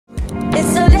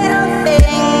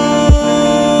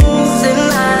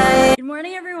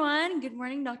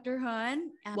Dr.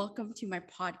 Hoon, and welcome to my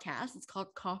podcast. It's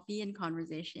called Coffee and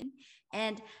Conversation.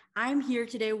 And I'm here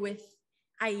today with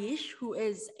Aish, who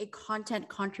is a content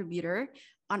contributor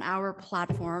on our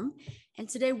platform. And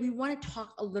today we want to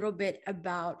talk a little bit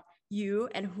about you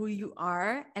and who you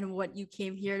are and what you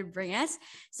came here to bring us.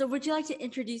 So would you like to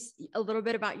introduce a little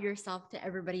bit about yourself to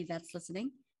everybody that's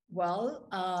listening? Well,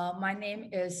 my name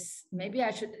is, maybe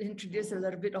I should introduce a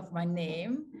little bit of my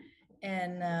name.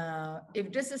 And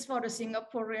if this is for the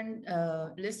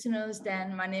Singaporean listeners,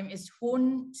 then my name is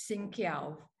Hoon Sing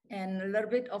Kiao. And a little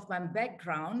bit of my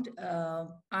background, I'm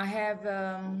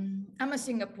a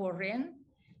Singaporean,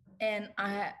 and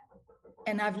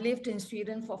I've lived in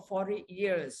Sweden for 40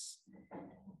 years.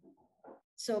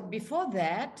 So before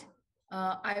that,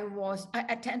 I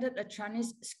attended a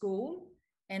Chinese school.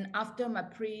 And after my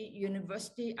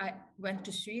pre-university, I went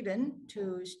to Sweden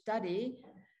to study.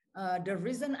 The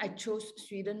reason I chose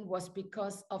Sweden was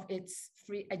because of its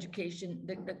free education.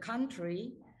 The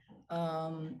country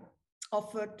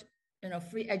offered,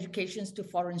 free educations to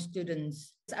foreign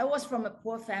students. I was from a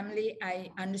poor family.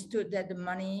 I understood that the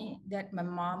money that my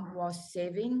mom was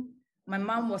saving, my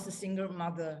mom was a single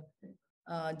mother.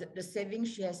 The savings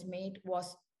she has made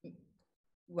was,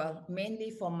 well,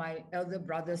 mainly for my elder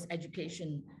brother's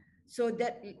education. So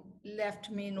that left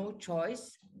me no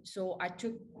choice. So I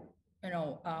took,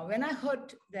 when I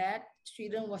heard that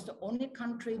Sweden was the only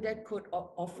country that could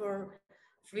offer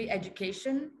free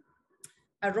education,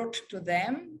 I wrote to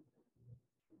them,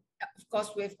 of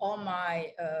course, with all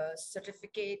my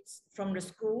certificates from the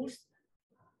schools,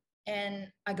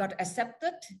 and I got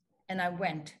accepted and I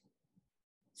went.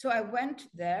 So I went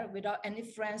there without any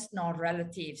friends nor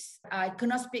relatives. I could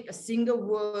not speak a single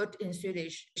word in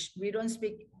Swedish. We don't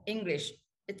speak English.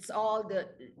 It's all the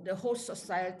whole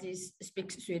society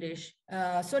speaks Swedish.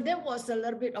 So that was a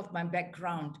little bit of my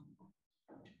background.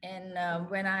 And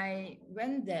when I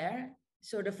went there,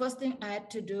 so the first thing I had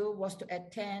to do was to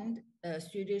attend a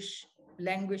Swedish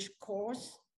language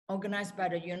course organized by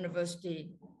the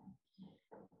university.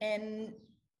 And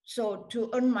so to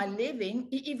earn my living,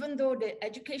 even though the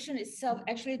education itself,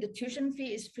 actually the tuition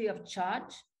fee is free of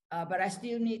charge, but I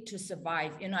still need to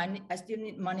survive. I still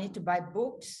need money to buy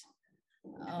books,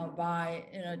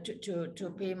 to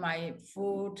pay my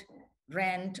food,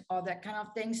 rent, all that kind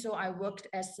of thing. So I worked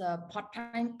as a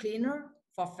part-time cleaner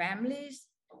for families.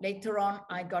 Later on,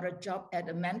 I got a job at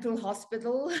a mental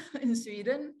hospital in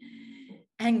Sweden,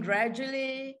 and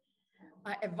gradually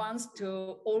I advanced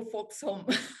to old folks' home.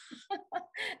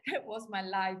 That was my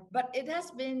life. But it has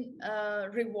been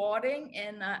rewarding,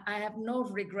 and I have no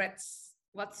regrets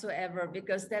whatsoever,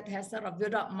 because that has sort of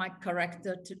built up my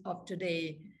character of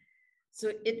today.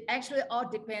 So it actually all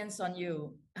depends on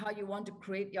you, how you want to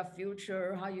create your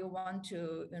future, how you want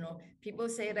to, people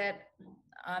say that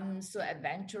I'm so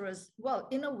adventurous. Well,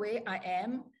 in a way I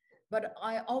am, but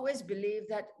I always believe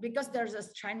that, because there's a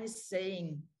Chinese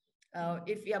saying,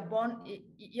 if you're born,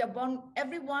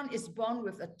 everyone is born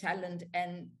with a talent,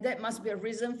 and that must be a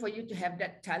reason for you to have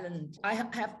that talent. I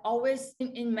have always,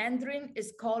 in Mandarin,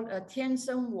 it's called 天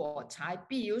生我材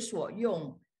必有所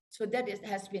用. So that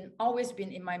has always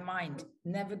been in my mind,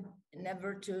 never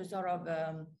to sort of,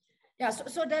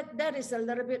 so that is a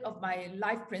little bit of my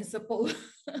life principle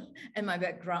and my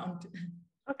background.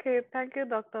 Okay, thank you,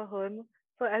 Dr. Hoon.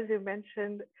 So as you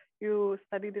mentioned, you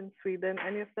studied in Sweden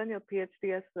and you've done your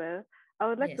PhD as well. I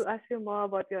would like to ask you more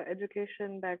about your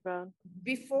education background.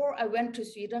 Before I went to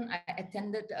Sweden, I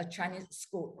attended a Chinese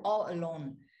school all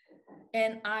alone.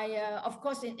 And I, of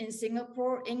course, in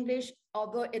Singapore, English,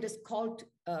 although it is called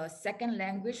second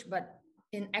language, but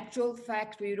in actual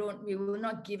fact, we were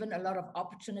not given a lot of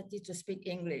opportunity to speak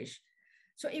English.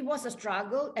 So it was a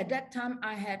struggle. At that time,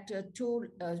 I had two,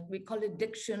 we call it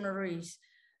dictionaries.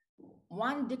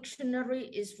 One dictionary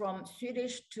is from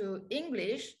Swedish to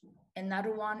English.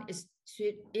 Another one is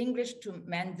English to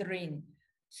Mandarin.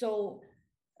 So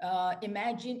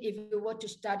imagine if you were to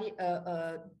study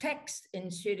a text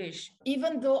in Swedish,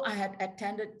 even though I had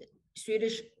attended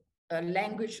Swedish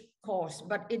language course,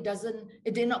 but it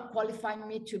did not qualify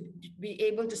me to be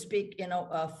able to speak,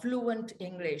 fluent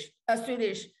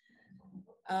Swedish,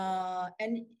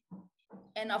 and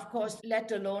of course,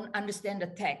 let alone understand the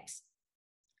text.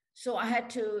 So I had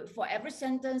to, for every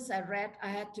sentence I read, I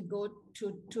had to go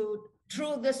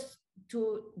through this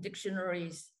two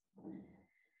dictionaries.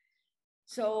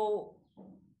 So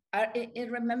I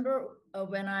remember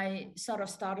when I sort of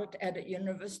started at the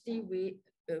university, we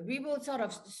were sort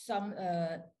of some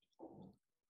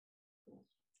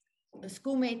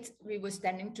schoolmates, we were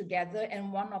standing together,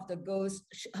 and one of the girls,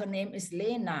 her name is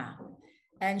Lena.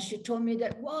 And she told me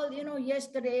that, well,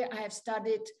 yesterday I have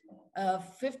studied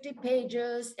 50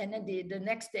 pages. And then the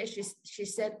next day she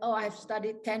said, oh, I've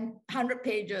studied 100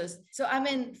 pages. So, I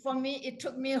mean, for me, it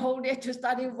took me a whole day to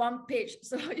study one page.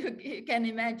 So you can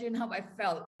imagine how I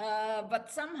felt.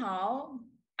 But somehow,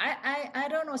 I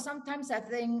don't know, sometimes I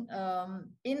think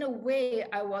in a way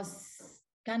I was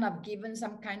kind of given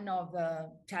some kind of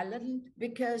talent,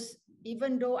 because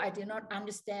even though I did not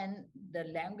understand the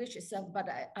language itself, but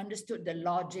I understood the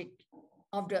logic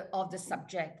of the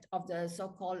subject, of the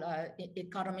so-called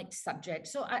economic subject.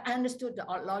 So I understood the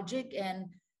logic, and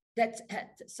that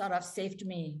sort of saved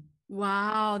me.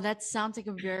 Wow, that sounds like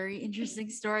a very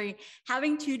interesting story.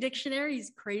 Having two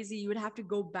dictionaries, crazy. You would have to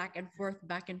go back and forth,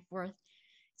 back and forth.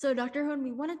 So, Dr. Hoon,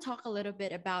 we want to talk a little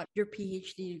bit about your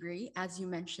PhD degree. As you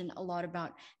mentioned, a lot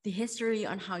about the history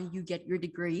on how you get your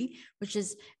degree, which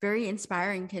is very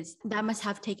inspiring because that must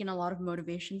have taken a lot of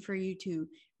motivation for you to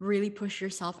really push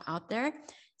yourself out there.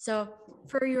 So,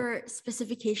 for your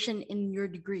specification in your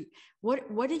degree,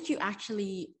 what did you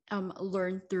actually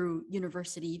learn through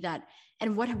university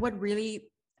and what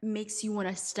really makes you want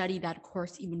to study that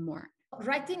course even more?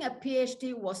 Writing a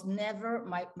PhD was never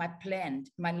my plan,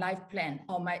 my life plan,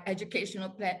 or my educational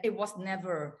plan. It was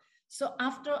never. So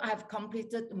after I've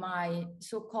completed my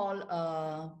so-called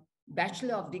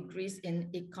Bachelor of Degrees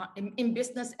in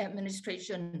Business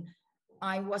Administration,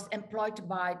 I was employed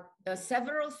by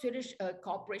several Swedish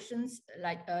corporations.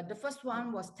 Like the first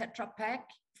one was Tetra Pak.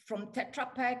 From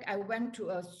Tetra Pak, I went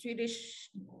to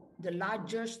the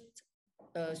largest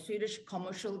Swedish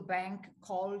commercial bank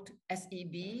called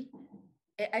SEB.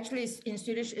 Actually, in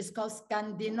Swedish, it's called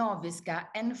Skandinaviska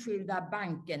Enskilda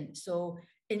Banken. So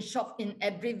in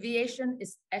abbreviation,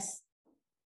 is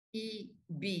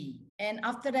SEB. And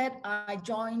after that, I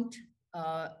joined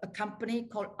a company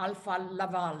called Alfa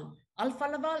Laval. Alfa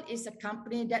Laval is a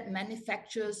company that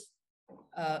manufactures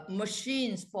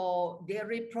machines for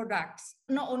dairy products,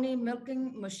 not only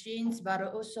milking machines, but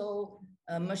also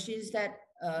machines that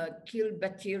kill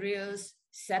bacteria,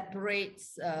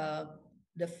 separates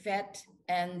the fat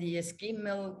and the skim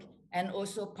milk, and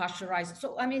also pasteurized.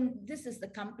 So, I mean, this is the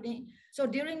company. So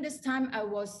during this time, I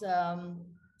was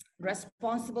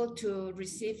responsible to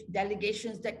receive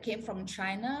delegations that came from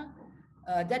China.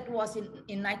 That was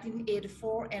in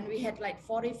 1984, and we had like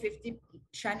 40, 50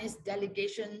 Chinese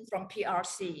delegations from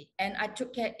PRC. And I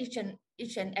took care each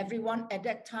and every one. At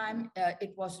that time,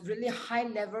 it was really high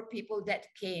level people that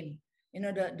came. You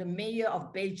know, the mayor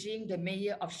of Beijing, the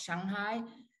mayor of Shanghai.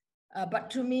 But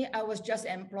to me, I was just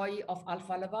an employee of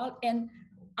Alfa Laval, and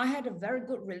I had a very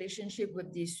good relationship with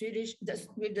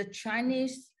with the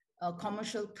Chinese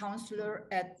commercial counselor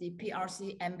at the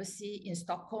PRC embassy in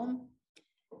Stockholm.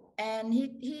 And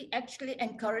he actually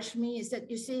encouraged me. He said,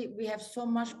 you see, we have so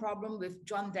much problem with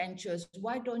joint ventures.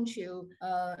 Why don't you,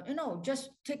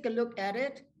 just take a look at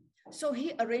it? So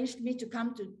he arranged me to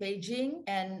come to Beijing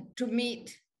and to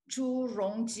meet Zhu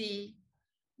Rongji.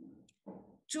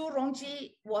 Zhu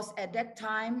Rongji was at that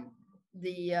time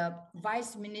the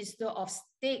Vice Minister of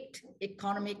State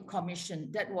Economic Commission.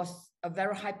 That was a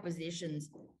very high position.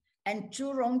 And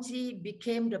Zhu Rongji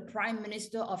became the Prime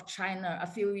Minister of China a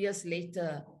few years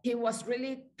later. He was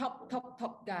really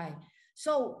top guy.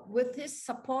 So with his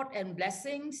support and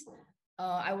blessings,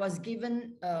 I was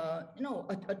given,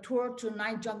 a tour to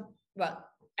 9 joint. Well,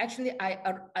 actually,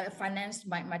 I financed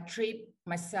my trip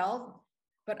myself,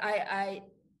 but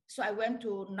so I went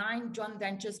to 9 joint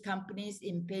ventures companies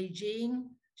in Beijing,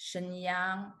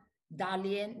 Shenyang,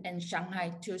 Dalian, and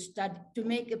Shanghai to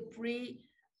make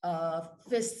a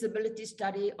feasibility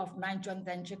study of 9 joint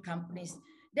venture companies.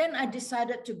 Then I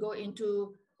decided to go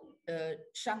into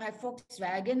Shanghai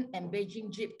Volkswagen and Beijing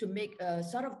Jeep to make a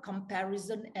sort of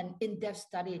comparison and in-depth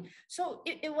study. So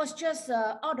it was just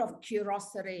out of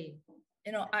curiosity.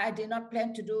 You know, I did not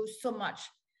plan to do so much,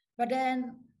 but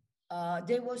then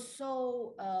they were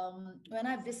so, when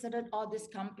I visited all these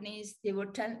companies, they were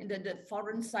telling, the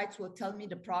foreign sites will tell me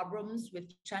the problems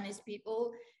with Chinese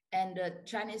people, and the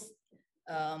Chinese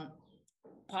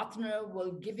partner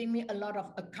were giving me a lot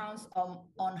of accounts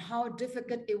on how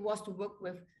difficult it was to work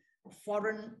with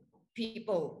foreign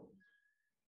people.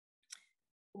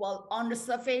 Well, on the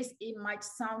surface, it might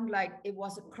sound like it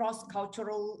was a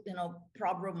cross-cultural,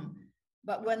 problem.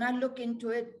 But when I look into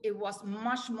it, it was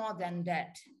much more than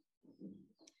that.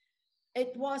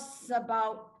 It was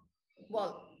about,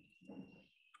 well,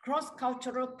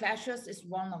 cross-cultural clashes is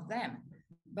one of them,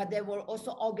 but there were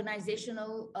also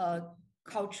organizational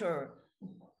culture,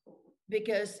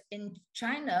 because in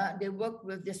China, they work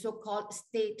with the so-called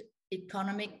state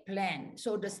economic plan.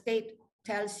 So the state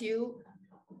tells you,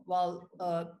 well,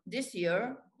 this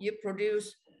year you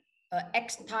produce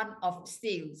X ton of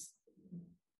steels.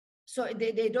 So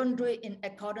they don't do it in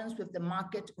accordance with the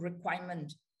market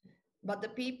requirement. But the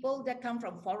people that come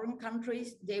from foreign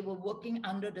countries, they were working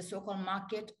under the so-called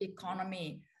market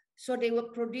economy. So they were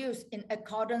produced in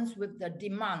accordance with the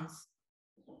demands.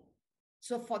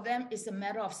 So for them, it's a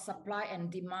matter of supply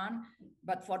and demand.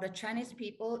 But for the Chinese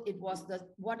people, it was the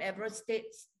whatever state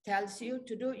tells you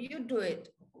to do, you do it.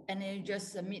 And you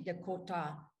just meet the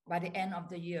quota by the end of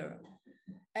the year.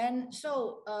 And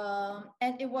so,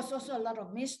 and it was also a lot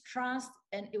of mistrust,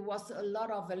 and it was a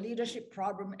lot of a leadership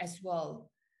problem as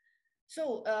well.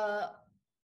 So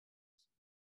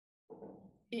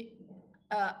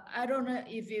I don't know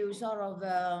if you sort of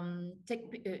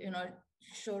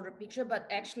show the picture, but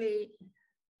actually,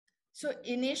 so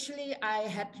initially I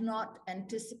had not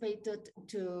anticipated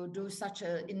to do such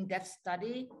an in-depth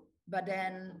study, but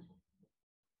then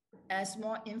as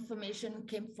more information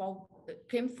came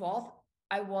forth,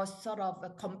 I was sort of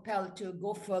compelled to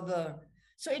go further.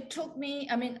 So it took me,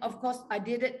 I mean, of course, I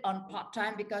did it on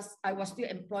part-time because I was still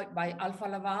employed by Alfa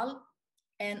Laval,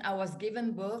 and I was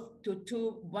given birth to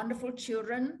 2 wonderful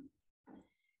children.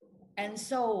 And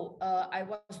so I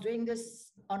was doing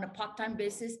this on a part-time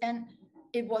basis, and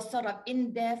it was sort of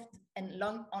in-depth and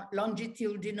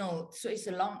longitudinal. So it's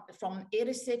from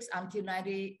 86 until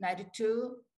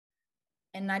 92,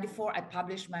 and 94, I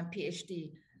published my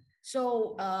PhD.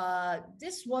 So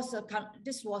this was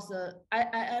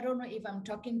I don't know if I'm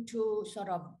talking too sort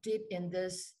of deep in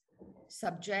this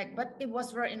subject, but it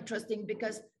was very interesting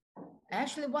because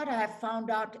actually what I have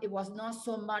found out, it was not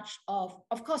so much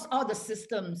of course, all the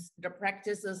systems, the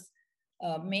practices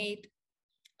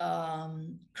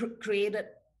created,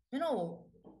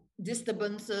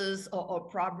 disturbances or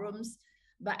problems,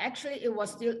 but actually it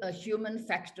was still a human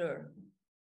factor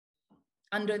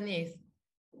underneath.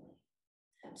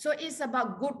 So it's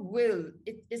about goodwill.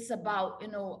 It's about,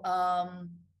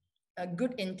 a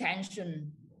good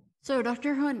intention. So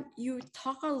Dr. Hoon, you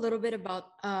talk a little bit about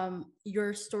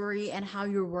your story and how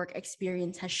your work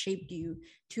experience has shaped you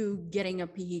to getting a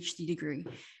PhD degree.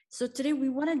 So today we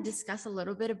want to discuss a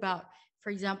little bit about,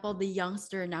 for example, the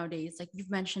youngster nowadays, like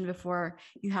you've mentioned before,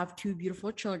 you have 2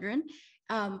 beautiful children.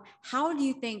 How do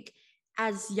you think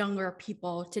as younger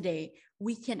people today,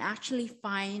 we can actually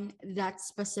find that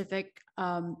specific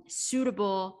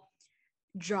suitable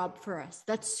job for us,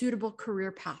 that suitable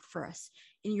career path for us,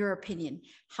 in your opinion?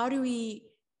 How do we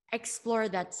explore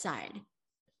that side?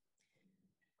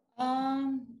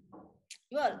 Well,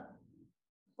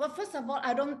 first of all,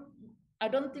 I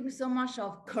don't think so much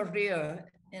of career,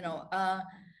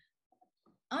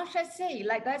 how should I say?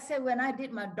 Like I said, when I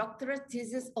did my doctoral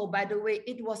thesis, oh, by the way,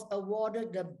 it was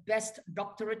awarded the best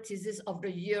doctoral thesis of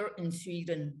the year in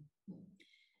Sweden.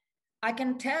 I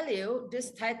can tell you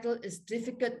this title is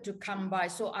difficult to come by.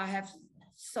 So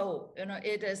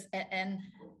it is, and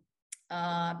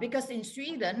because in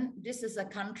Sweden, this is a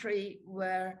country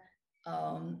where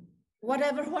even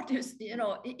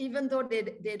though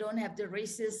they don't have the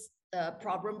racist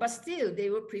problem, but still they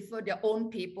will prefer their own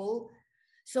people.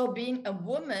 So being a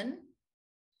woman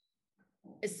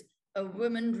is a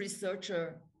women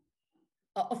researcher,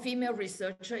 a female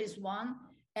researcher is one.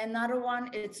 Another one,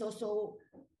 it's also,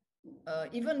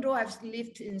 even though I've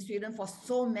lived in Sweden for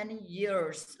so many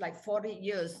years, like 40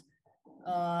 years,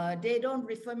 they don't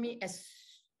refer me as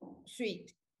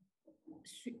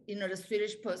the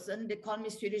Swedish person. They call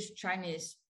me Swedish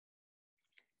Chinese.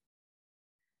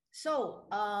 So,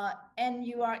 and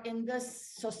you are in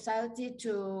this society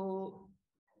to,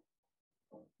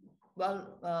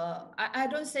 I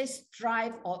don't say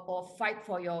strive or fight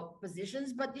for your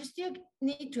positions, but you still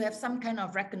need to have some kind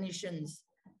of recognitions.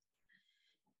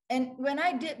 And when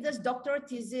I did this doctoral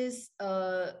thesis,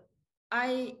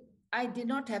 I did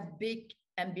not have big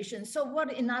ambitions. So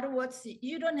what, in other words,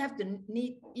 you don't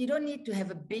need to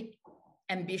have a big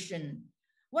ambition.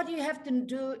 What you have to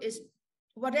do is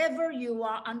whatever you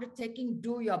are undertaking,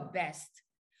 do your best.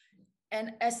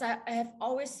 And as I have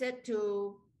always said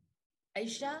to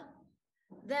Aisha,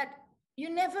 that you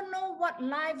never know what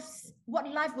life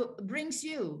brings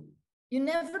you. You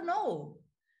never know.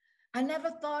 I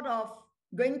never thought of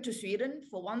going to Sweden,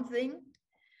 for one thing.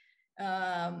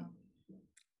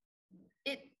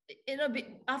 It'll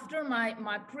be after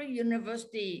my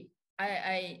pre-university,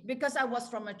 because I was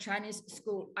from a Chinese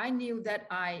school, I knew that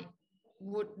I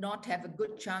would not have a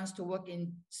good chance to work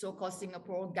in so-called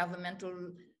Singapore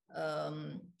governmental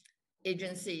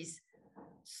agencies.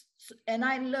 And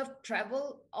I loved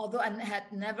travel, although I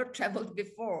had never traveled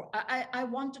before. I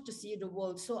wanted to see the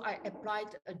world, so I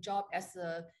applied a job as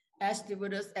a air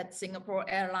stewardess at Singapore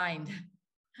Airlines.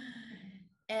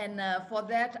 And for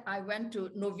that, I went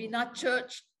to Novena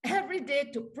Church every day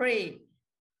to pray.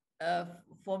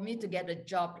 for me to get a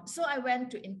job. So I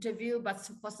went to interview, but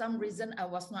for some reason I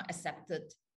was not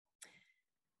accepted.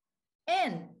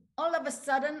 And all of a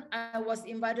sudden, I was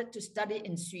invited to study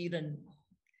in Sweden.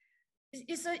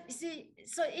 So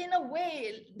in a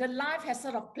way, the life has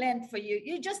sort of planned for you.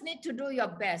 You just need to do your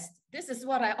best. This is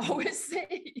what I always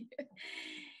say.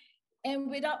 And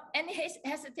without any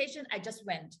hesitation, I just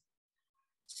went.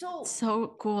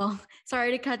 So cool.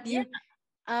 Sorry to cut you.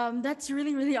 Yeah. That's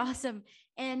really, really awesome.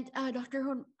 And Dr.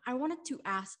 Hoon, I wanted to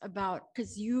ask about,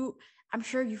 because I'm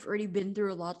sure you've already been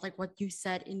through a lot, like what you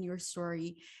said in your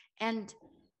story. And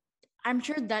I'm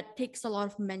sure that takes a lot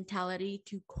of mentality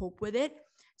to cope with it.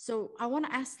 So I want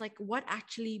to ask, like, what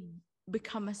actually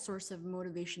become a source of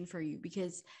motivation for you?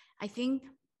 Because I think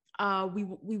we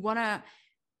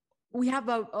have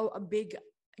a big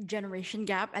generation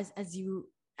gap as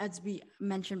we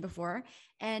mentioned before,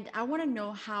 and I want to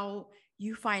know how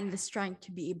you find the strength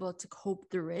to be able to cope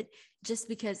through it. Just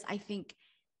because I think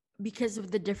because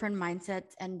of the different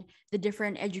mindsets and the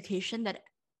different education that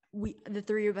the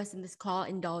three of us in this call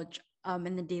indulge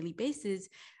in the daily basis,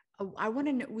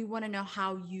 we want to know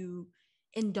how you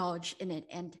indulge in it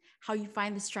and how you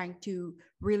find the strength to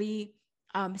really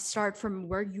start from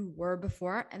where you were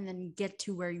before and then get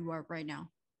to where you are right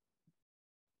now.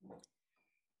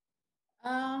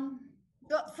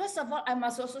 First of all, I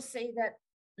must also say that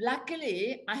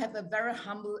luckily I have a very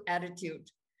humble attitude.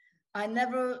 I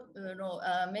never,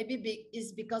 maybe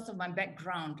it's because of my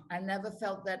background. I never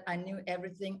felt that I knew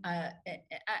everything. I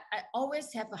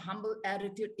always have a humble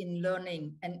attitude in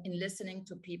learning and in listening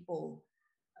to people,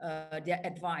 their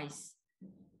advice.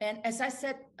 And as I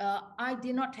said, I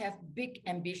did not have big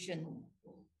ambition.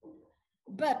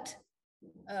 But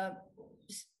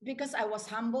because I was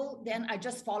humble, then I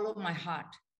just followed my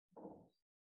heart.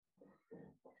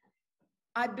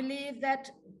 I believe that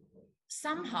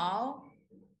somehow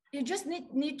you just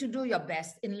need to do your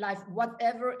best in life,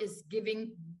 whatever is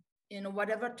giving,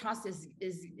 whatever task is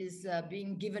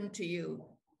being given to you.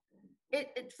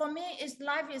 For me,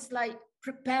 life is like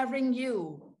preparing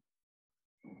you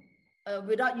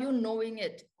without you knowing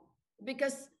it.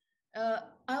 Because I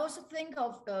also think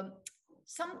of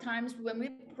sometimes when we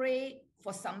pray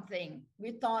for something,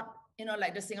 we thought,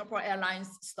 like the Singapore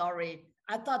Airlines story,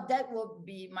 I thought that would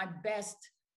be my best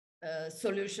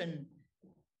solution.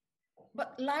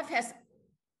 But life has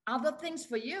other things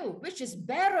for you, which is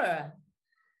better.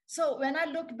 So when I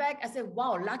look back, I say,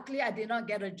 wow, luckily I did not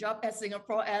get a job at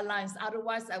Singapore Airlines.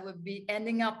 Otherwise, I would be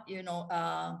ending up,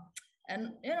 I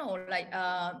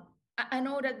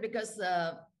know that because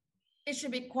it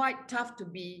should be quite tough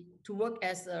to work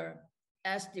as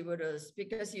stewardess,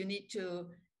 because you need to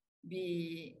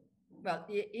be, well,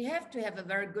 you have to have a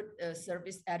very good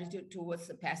service attitude towards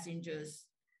the passengers,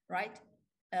 right?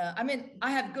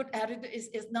 I have good attitude.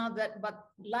 It's not that, but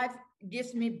life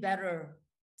gives me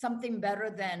something better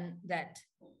than that.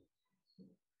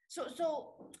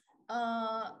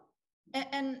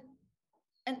 And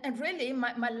really,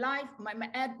 my life,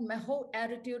 my whole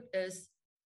attitude is,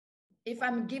 if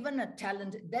I'm given a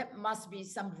talent, there must be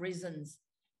some reasons.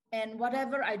 And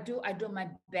whatever I do my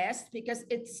best, because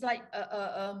it's like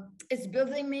it's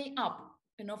building me up,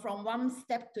 from one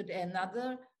step to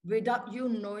another without you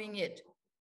knowing it.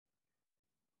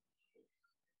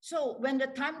 So when the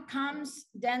time comes,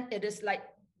 then it is like,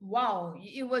 wow,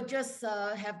 you will just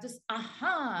have this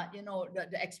aha,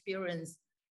 the experience.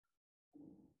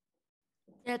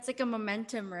 Yeah, it's like a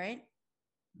momentum, right?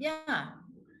 Yeah.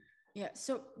 Yeah.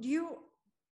 So do you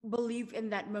believe in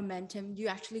that momentum? Do you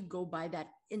actually go by that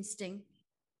instinct?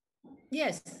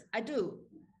 Yes, I do.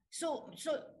 So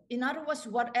in other words,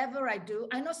 whatever I do,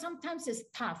 I know sometimes it's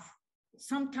tough.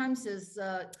 Sometimes it's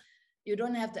you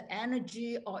don't have the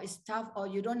energy, or it's tough, or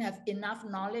you don't have enough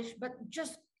knowledge, but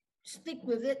just stick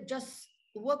with it, just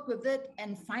work with it,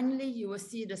 and finally you will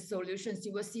see the solutions,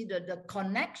 you will see the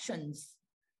connections.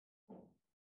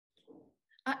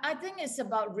 I think it's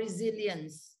about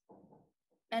resilience,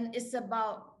 and it's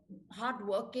about hard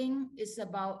working, it's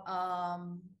about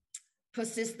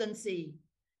persistency,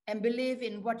 and believe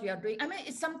in what you are doing.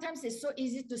 Sometimes it's so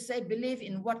easy to say believe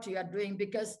in what you are doing,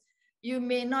 because you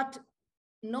may not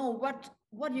know what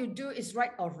you do is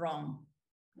right or wrong.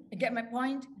 You get my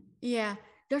point? Yeah.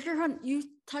 Dr. Hoon, you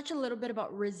touch a little bit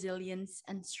about resilience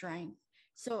and strength.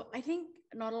 So I think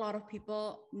not a lot of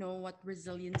people know what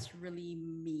resilience really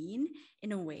mean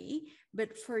in a way,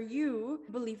 but for you,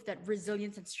 I believe that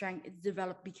resilience and strength is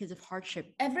developed because of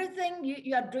hardship. Everything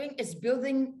you are doing is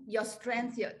building your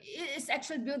strength here. It's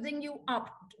actually building you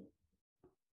up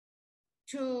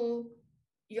to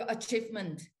your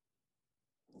achievement.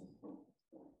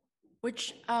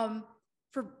 Which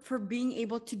for being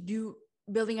able to do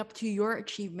building up to your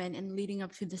achievement and leading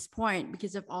up to this point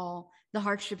because of all the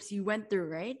hardships you went through,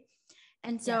 right?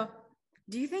 And so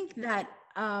do you think that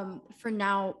for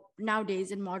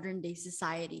nowadays in modern day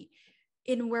society,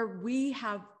 in where we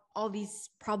have all these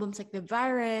problems like the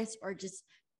virus or just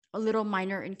a little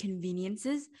minor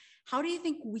inconveniences, how do you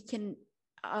think we can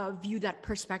view that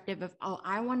perspective of, oh,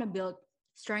 I want to build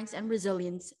strengths and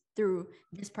resilience through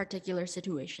this particular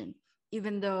situation,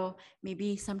 even though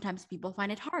maybe sometimes people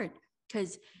find it hard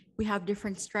because we have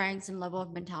different strengths and level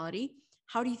of mentality?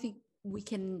 How do you think we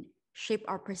can shape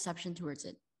our perception towards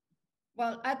it?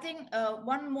 Well, I think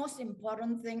one most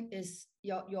important thing is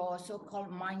your so-called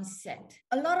mindset.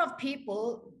 A lot of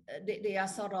people, they are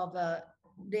sort of,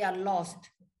 they are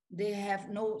lost. They have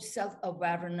no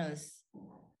self-awareness.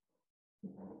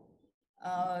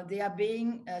 They are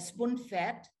being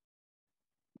spoon-fed.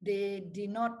 They do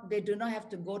not have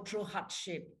to go through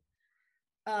hardship.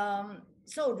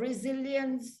 So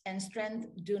resilience and strength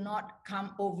do not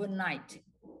come overnight.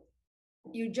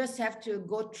 You just have to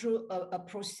go through a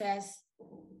process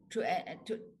to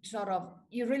sort of,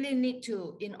 you really need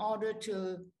to, in order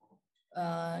to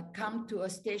come to a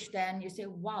stage, then you say,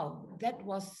 wow, that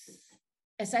was,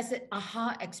 as I said,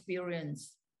 aha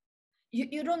experience.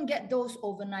 You don't get those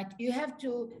overnight. You have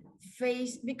to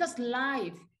face, because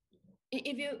life,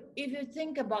 if you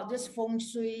think about this feng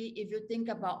shui, if you think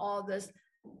about all this,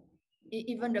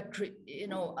 even the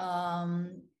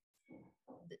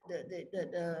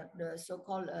the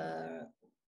so-called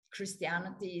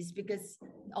Christianity, is because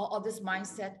all this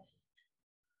mindset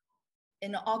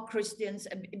in all Christians,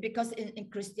 because in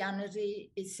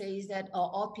Christianity it says that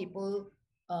all people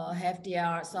have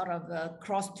their sort of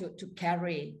cross to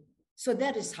carry. So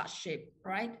that is hardship,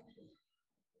 right?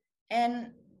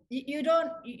 And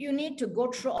you need to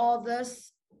go through all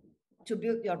this to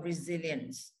build your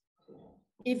resilience.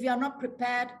 If you're not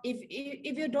prepared,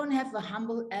 if you don't have a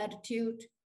humble attitude,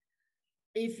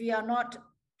 if you are not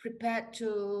prepared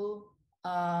to,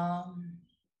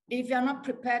 if you're not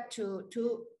prepared to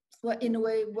in a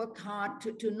way work hard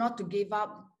to not to give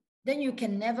up, then you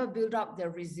can never build up the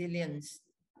resilience,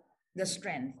 the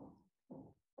strength.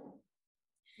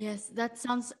 Yes, that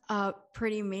sounds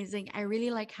pretty amazing. I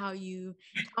really like how you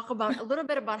talk about a little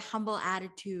bit about humble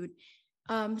attitude.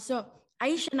 So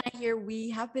Aisha and I here,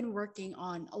 we have been working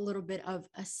on a little bit of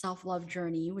a self-love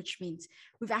journey, which means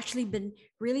we've actually been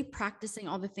really practicing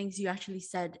all the things you actually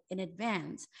said in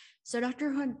advance. So Dr.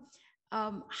 Hoon,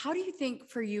 how do you think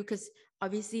for you, because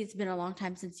obviously it's been a long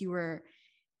time since you were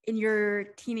in your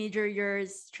teenager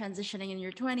years, transitioning in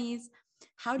your 20s,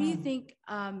 how do you think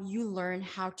you learn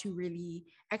how to really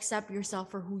accept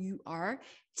yourself for who you are,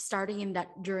 starting in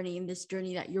that journey, in this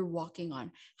journey that you're walking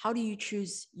on? How do you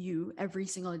choose you every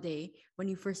single day when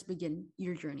you first begin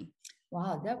your journey?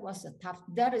 Wow, that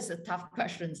is a tough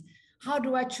question. How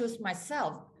do I choose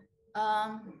myself?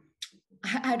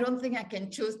 I don't think I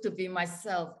can choose to be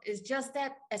myself. It's just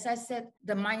that, as I said,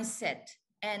 the mindset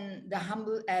and the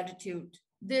humble attitude.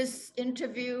 This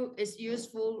interview is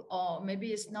useful, or maybe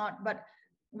it's not, but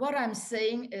what I'm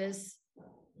saying is,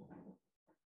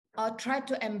 try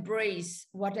to embrace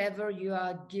whatever you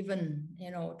are given,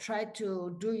 try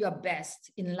to do your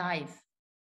best in life.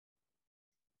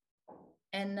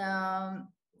 And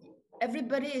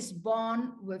everybody is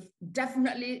born with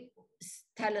definitely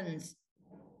talents.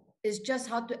 It's just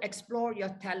how to explore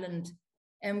your talent.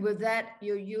 And with that,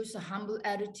 you use a humble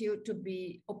attitude to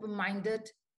be open-minded,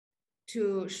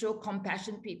 to show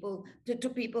compassion to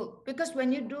people. Because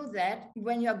when you do that,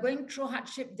 when you're going through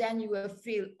hardship, then you will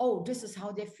feel, oh, this is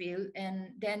how they feel. And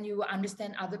then you will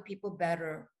understand other people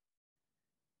better.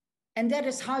 And that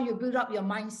is how you build up your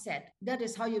mindset. That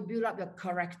is how you build up your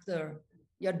character,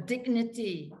 your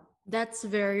dignity. That's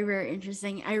very, very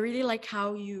interesting. I really like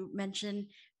how you mentioned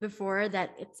before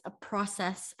that it's a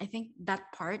process. I think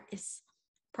that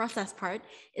process part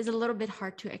is a little bit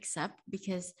hard to accept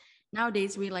because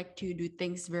nowadays we like to do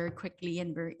things very quickly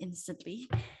and very instantly.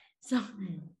 So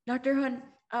Dr. Hoon,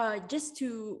 just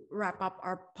to wrap up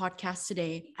our podcast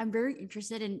today, I'm very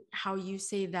interested in how you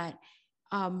say that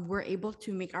we're able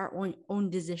to make our own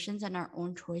decisions and our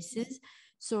own choices.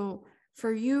 So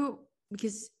for you,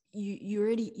 because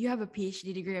you have a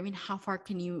PhD degree, I mean, how far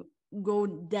can you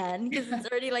go then? Because it's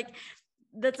already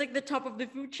that's like the top of the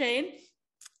food chain.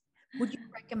 Would you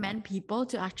recommend people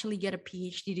to actually get a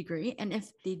PhD degree? And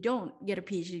if they don't get a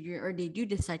PhD degree, or they do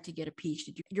decide to get a PhD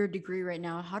degree, your degree right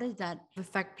now, how does that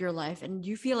affect your life? And do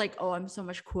you feel like, oh, I'm so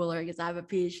much cooler because I have a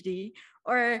PhD?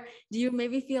 Or do you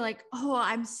maybe feel like, oh,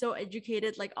 I'm so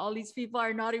educated, like all these people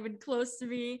are not even close to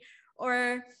me?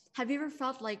 Or have you ever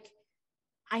felt like,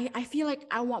 I feel like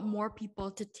I want more people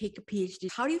to take a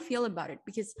PhD. How do you feel about it?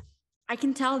 Because I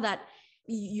can tell that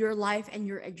your life and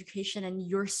your education and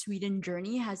your Sweden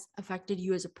journey has affected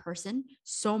you as a person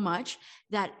so much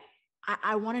that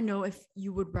I want to know if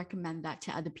you would recommend that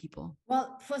to other people.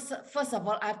 Well, first of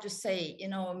all, I have to say,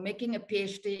 making a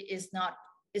PhD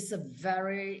is a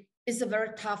very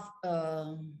tough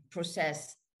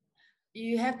process.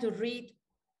 You have to read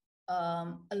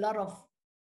a lot of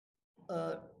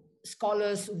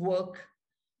scholars' work.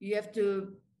 You have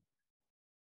to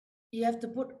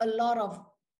put a lot of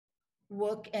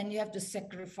work, and you have to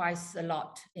sacrifice a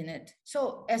lot in it.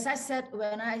 So as I said,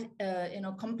 when I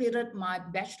completed my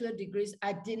bachelor degrees,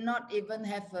 I did not even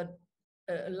have a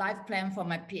life plan for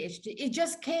my PhD. It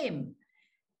just came.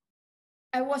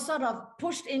 I was sort of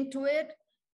pushed into it.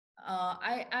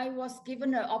 I was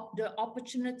given the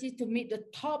opportunity to meet the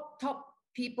top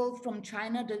people from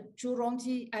China, the Zhu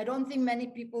Rongji. I don't think many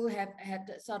people have had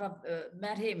sort of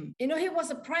met him. He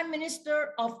was a prime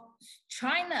minister of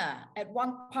China at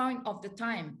one point of the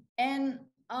time. And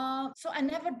so I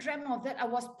never dreamt of that. I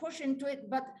was pushed into it.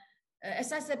 But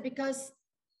as I said, because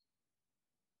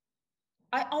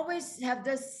I always have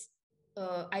this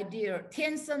idea,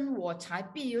 天生我材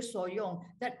必有所用.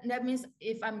 That means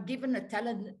if I'm given a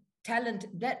talent,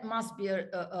 that must be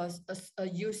a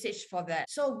usage for that.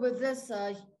 So with this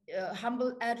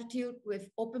humble attitude, with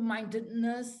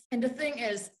open-mindedness, and the thing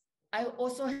is, I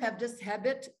also have this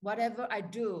habit, whatever I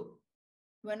do,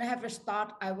 when I have a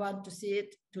start, I want to see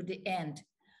it to the end.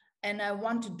 And I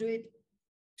want to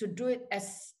do it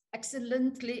as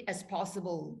excellently as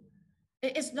possible.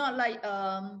 It's not like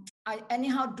I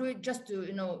anyhow do it just to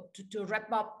to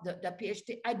wrap up the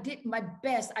PhD. I did my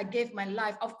best. I gave my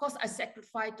life. Of course, I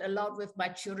sacrificed a lot with my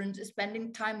children,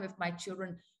 spending time with my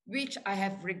children, which I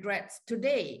have regrets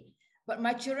today. But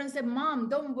my children said, "Mom,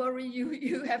 don't worry.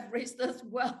 You have raised us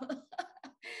well."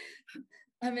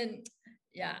 I mean,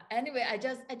 yeah. Anyway, I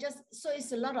just so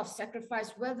it's a lot of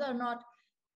sacrifice. Whether or not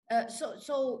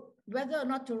so whether or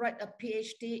not to write a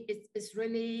PhD is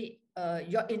really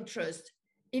your interest.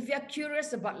 If you're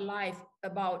curious about life,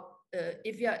 about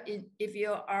if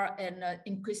you are an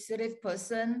inquisitive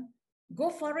person, go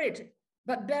for it.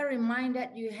 But bear in mind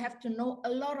that you have to know a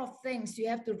lot of things. You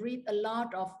have to read a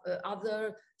lot of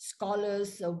other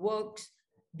scholars' works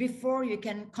before you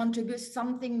can contribute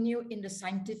something new in the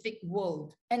scientific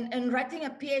world. And writing a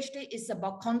PhD is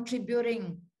about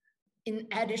contributing in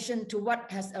addition to what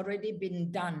has already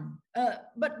been done.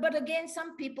 But again,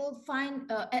 some people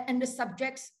find, and the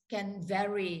subjects can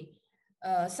vary.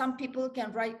 Some people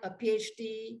can write a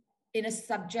PhD in a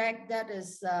subject that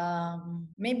is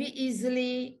maybe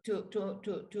easily to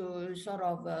sort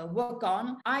of work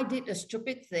on. I did a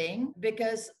stupid thing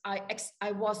because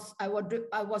I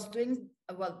was doing,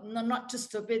 well, no, not too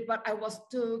stupid, but I was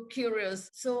too curious.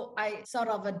 So I sort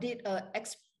of did a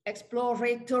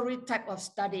exploratory type of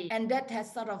study, and that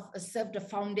has sort of served the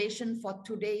foundation for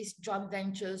today's joint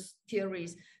ventures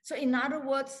theories. So in other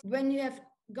words, when you have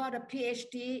got a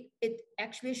PhD, it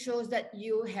actually shows that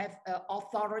you have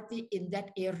authority in that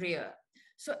area.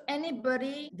 So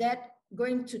anybody that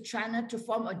going to China to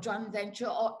form a joint venture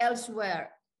or elsewhere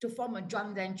to form a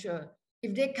joint venture,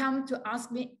 if they come to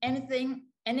ask me anything,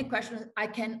 any questions, I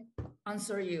can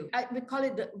answer you. We call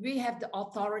it, we have the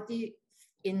authority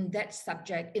in that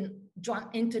subject, in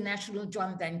international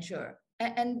joint venture.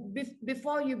 And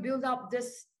before you build up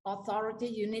this authority,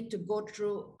 you need to go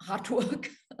through hard work,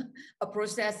 a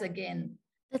process again.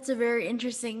 That's a very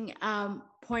interesting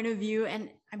point of view.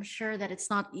 And I'm sure that it's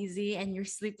not easy and your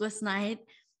sleepless night,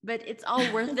 but it's all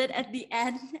worth it at the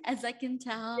end, as I can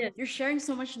tell. Yes. You're sharing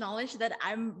so much knowledge that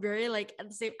I'm very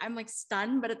I'm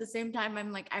stunned, but at the same time,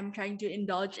 I'm trying to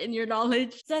indulge in your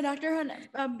knowledge. So Dr.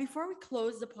 Hoon, before we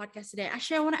close the podcast today,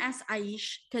 actually, I want to ask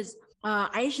Aish, because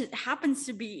Aish happens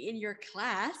to be in your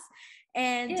class.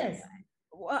 And yes.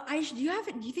 Aish, do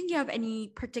you think you have any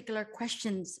particular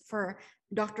questions for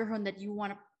Dr. Hoon that you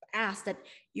want to ask that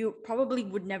you probably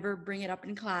would never bring it up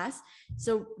in class?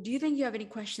 So do you think you have any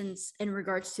questions in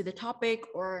regards to the topic,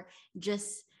 or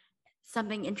just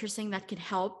something interesting that could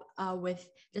help with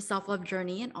the self-love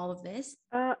journey and all of this?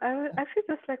 I would actually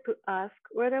just like to ask,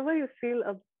 whenever you feel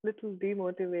a little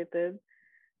demotivated,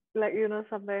 like,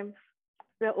 sometimes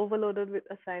we're overloaded with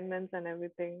assignments and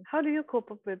everything, how do you cope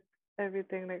up with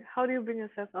everything? Like, how do you bring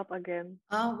yourself up again?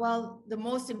 Well, the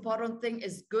most important thing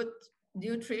is good,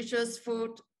 nutritious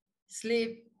food,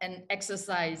 sleep, and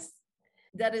exercise.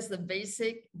 That is the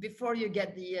basic before you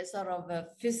get the sort of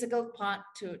physical part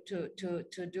to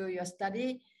do your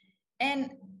study.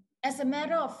 And as a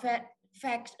matter of fact,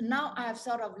 fact, now I've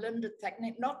sort of learned the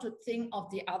technique not to think of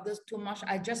the others too much.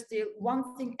 I just do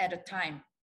one thing at a time.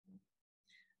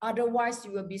 Otherwise,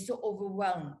 you will be so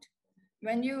overwhelmed.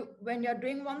 When you're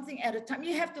doing one thing at a time,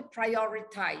 you have to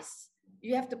prioritize.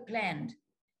 You have to plan.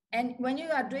 And when you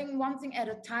are doing one thing at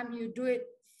a time, you do it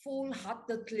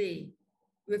full-heartedly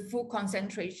with full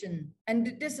concentration.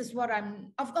 And this is what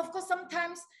I'm, of course,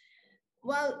 sometimes,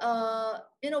 well,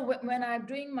 when I'm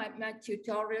doing my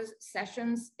tutorial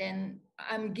sessions and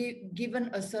I'm given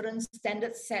a certain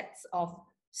standard sets of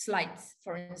slides,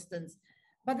 for instance,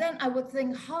 but then I would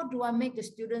think, how do I make the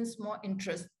students more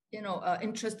interested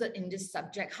in this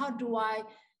subject? How do I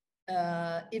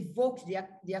evoke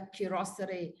their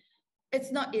curiosity?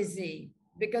 It's not easy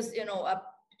because,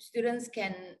 students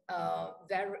can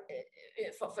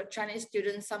for Chinese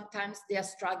students, sometimes they are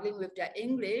struggling with their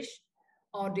English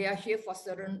or they are here for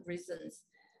certain reasons.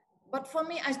 But for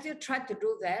me, I still try to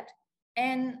do that.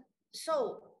 And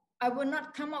so I will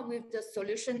not come up with the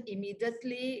solution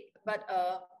immediately, but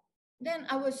then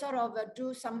I will sort of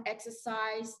do some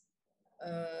exercise,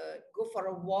 go for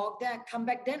a walk, then I come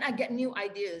back, then I get new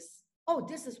ideas. Oh,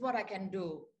 this is what I can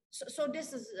do. So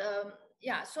this is,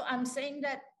 so I'm saying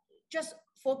that just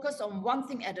focus on one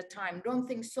thing at a time. Don't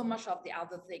think so much of the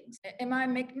other things. Am I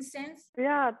making sense?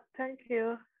 Yeah, thank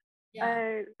you.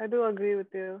 Yeah. I do agree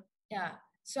with you. Yeah.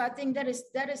 So I think that is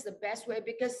the best way,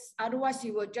 because otherwise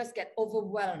you will just get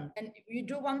overwhelmed. And you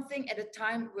do one thing at a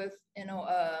time with,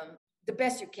 the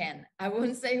best you can. I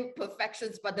wouldn't say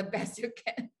perfections, but the best you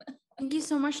can. Thank you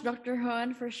so much, Dr.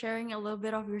 Hoon, for sharing a little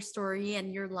bit of your story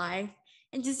and your life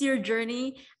and just your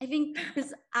journey. I think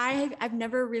because I've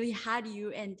never really had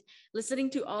you, and listening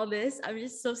to all this, I'm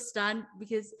just so stunned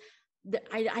because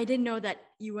I didn't know that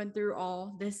you went through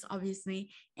all this, obviously.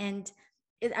 And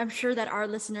I'm sure that our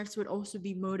listeners would also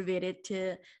be motivated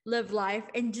to live life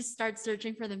and just start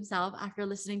searching for themselves after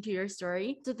listening to your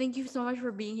story. So thank you so much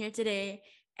for being here today.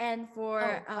 And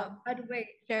for by the way,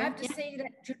 I have to say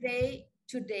that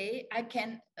today I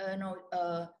can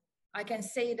I can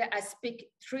say that I speak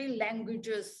 3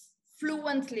 languages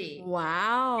fluently.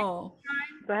 Wow.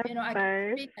 I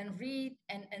can speak and read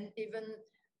and even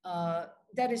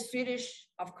that is Swedish,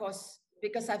 of course,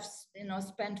 because I've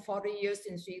spent 40 years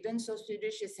in Sweden, so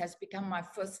Swedish has become my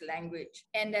first language,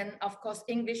 and then of course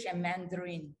English and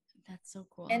Mandarin. That's so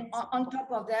cool. And on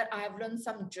top of that, I have learned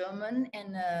some German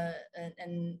and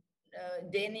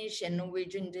Danish and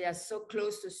Norwegian. They are so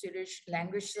close to Swedish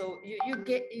language, so you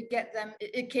get them.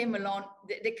 It came along.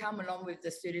 They come along with the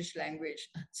Swedish language.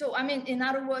 So I mean, in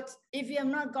other words, if you have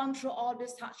not gone through all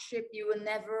this hardship, you will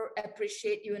never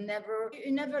appreciate. You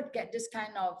never get this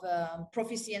kind of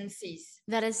proficiencies.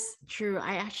 That is true.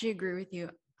 I actually agree with you.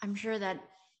 I'm sure that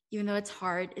even though it's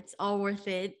hard, it's all worth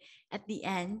it at the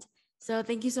end. So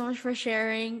thank you so much for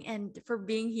sharing and for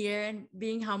being here and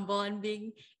being humble and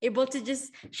being able to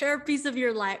just share a piece of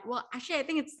your life. Well, actually, I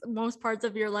think it's most parts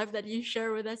of your life that you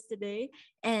share with us today.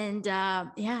 And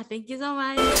thank you so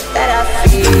much.